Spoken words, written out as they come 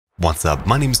What's up,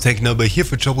 my name is Technobo here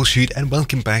for Troubleshoot and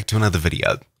welcome back to another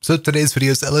video. So today's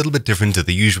video is a little bit different to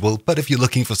the usual, but if you're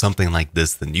looking for something like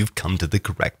this, then you've come to the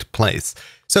correct place.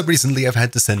 So recently I've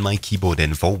had to send my keyboard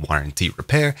in for warranty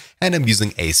repair and I'm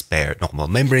using a spare normal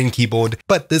membrane keyboard,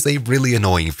 but there's a really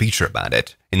annoying feature about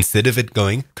it. Instead of it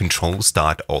going Control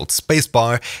Start Alt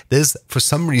Spacebar, there's for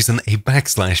some reason a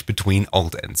backslash between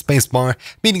Alt and Spacebar,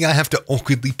 meaning I have to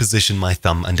awkwardly position my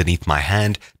thumb underneath my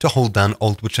hand to hold down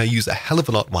Alt, which I use a hell of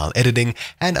a lot while editing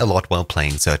and a lot while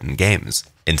playing certain games.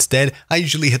 Instead, I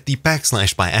usually hit the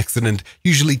backslash by accident,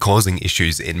 usually causing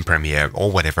issues in Premiere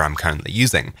or whatever I'm currently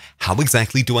using. How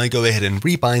exactly do I go ahead and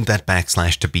rebind that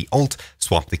backslash to be Alt,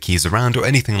 swap the keys around or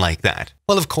anything like that?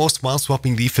 Well, of course, while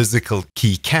swapping the physical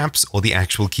key caps or the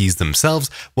actual keys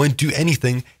themselves won't do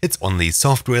anything, it's on the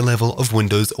software level of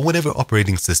Windows or whatever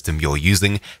operating system you're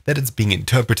using that it's being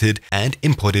interpreted and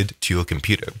imported to your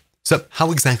computer. So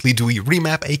how exactly do we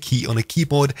remap a key on a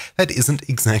keyboard that isn't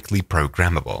exactly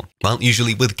programmable? Well,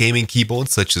 usually with gaming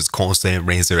keyboards such as Corsair,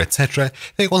 Razer, etc.,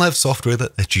 they all have software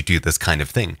that lets you do this kind of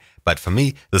thing. But for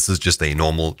me, this is just a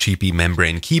normal cheapy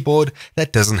membrane keyboard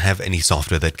that doesn't have any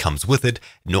software that comes with it,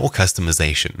 nor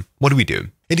customization. What do we do?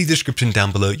 In the description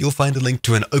down below, you'll find a link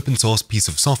to an open source piece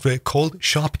of software called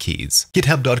SharpKeys.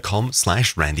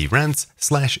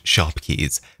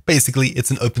 github.com/randyrants/SharpKeys. Basically, it's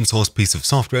an open source piece of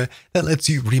software that lets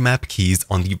you remap keys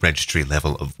on the registry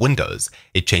level of Windows.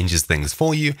 It changes things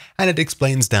for you, and it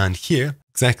explains down here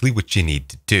exactly what you need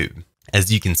to do. As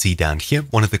you can see down here,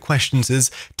 one of the questions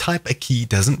is, type a key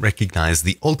doesn't recognize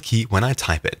the Alt key when I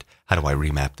type it. How do I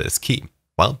remap this key?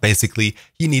 Well, basically,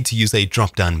 you need to use a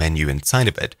drop-down menu inside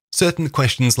of it. Certain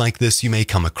questions like this you may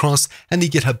come across, and the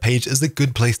GitHub page is a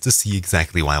good place to see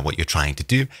exactly why what you're trying to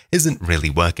do isn't really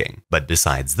working. But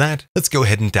besides that, let's go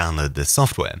ahead and download this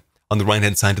software. On the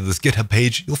right-hand side of this GitHub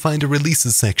page, you'll find a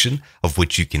releases section of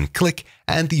which you can click,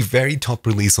 and the very top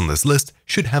release on this list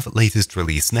should have latest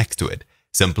release next to it.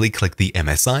 Simply click the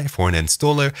MSI for an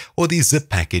installer or the zip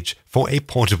package for a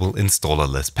portable installer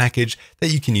list package that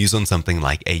you can use on something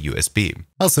like a USB.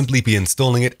 I'll simply be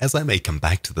installing it as I may come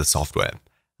back to the software.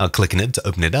 I'll click on it to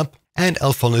open it up and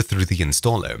I'll follow through the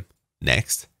installer.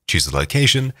 Next, choose a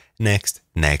location, next,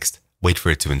 wait for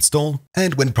it to install,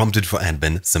 and when prompted for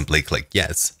admin, simply click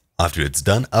yes. After it's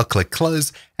done, I'll click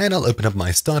close and I'll open up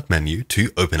my start menu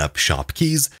to open up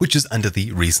SharpKeys, which is under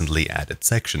the recently added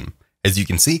section. As you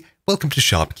can see, welcome to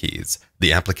SharpKeys.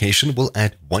 The application will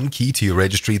add one key to your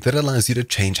registry that allows you to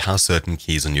change how certain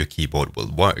keys on your keyboard will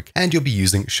work, and you'll be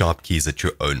using SharpKeys at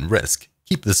your own risk.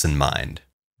 Keep this in mind.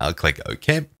 I'll click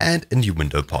OK, and a new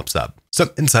window pops up.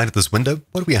 So inside of this window,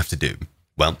 what do we have to do?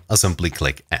 Well, I'll simply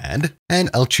click Add,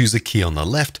 and I'll choose a key on the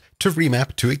left to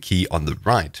remap to a key on the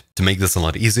right. To make this a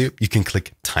lot easier, you can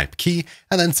click Type Key,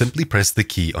 and then simply press the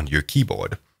key on your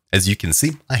keyboard. As you can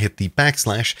see, I hit the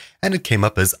backslash and it came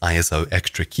up as ISO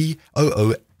extra key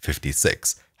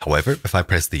 0056. However, if I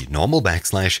press the normal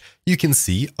backslash, you can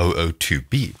see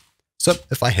 002B. So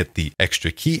if I hit the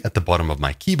extra key at the bottom of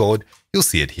my keyboard, you'll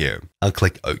see it here. I'll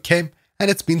click OK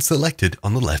and it's been selected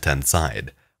on the left-hand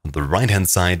side. On the right-hand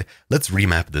side, let's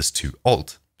remap this to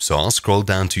Alt. So I'll scroll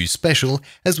down to Special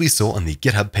as we saw on the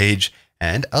GitHub page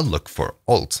and I'll look for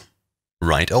Alt.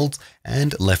 Right Alt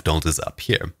and left Alt is up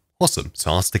here. Awesome, so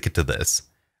I'll stick it to this.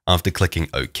 After clicking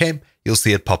OK, you'll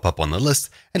see it pop up on the list,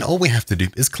 and all we have to do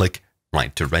is click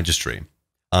Write to Registry.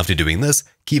 After doing this,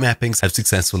 key mappings have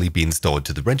successfully been stored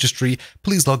to the registry.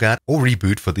 Please log out or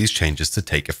reboot for these changes to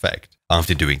take effect.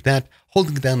 After doing that,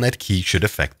 holding down that key should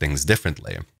affect things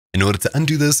differently. In order to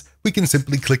undo this, we can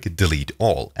simply click Delete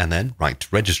All and then Write to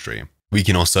Registry. We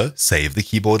can also save the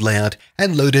keyboard layout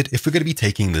and load it if we're going to be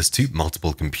taking this to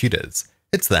multiple computers.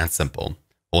 It's that simple.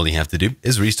 All you have to do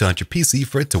is restart your PC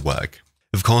for it to work.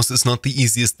 Of course, it's not the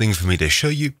easiest thing for me to show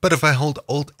you, but if I hold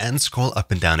Alt and scroll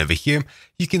up and down over here,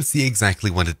 you can see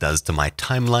exactly what it does to my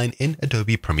timeline in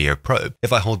Adobe Premiere Pro.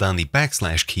 If I hold down the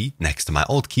backslash key next to my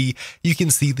Alt key, you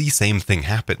can see the same thing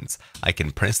happens. I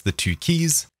can press the two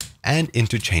keys and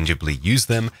interchangeably use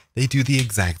them. They do the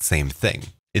exact same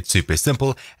thing. It's super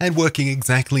simple and working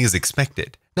exactly as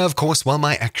expected. Now, of course, while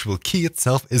my actual key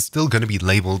itself is still going to be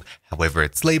labeled however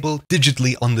it's labeled,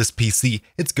 digitally on this PC,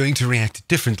 it's going to react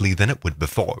differently than it would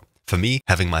before. For me,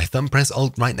 having my thumb press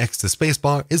Alt right next to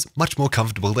spacebar is much more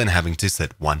comfortable than having to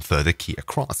set one further key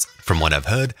across. From what I've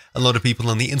heard, a lot of people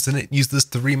on the internet use this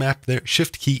to remap their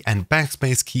Shift key and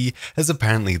backspace key, as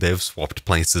apparently they've swapped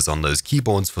places on those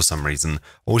keyboards for some reason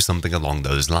or something along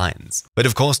those lines. But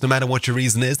of course, no matter what your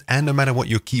reason is and no matter what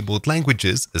your keyboard language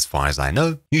is, as far as I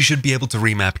know, you should be able to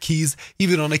remap keys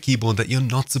even on a keyboard that you're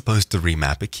not supposed to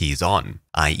remap keys on,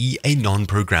 i.e. a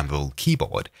non-programmable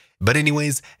keyboard. But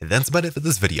anyways, that's about it for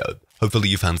this video. Hopefully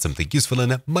you found something useful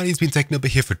in it. My name's been Technober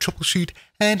here for Troubleshoot,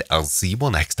 and I'll see you all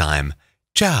next time.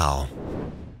 Ciao!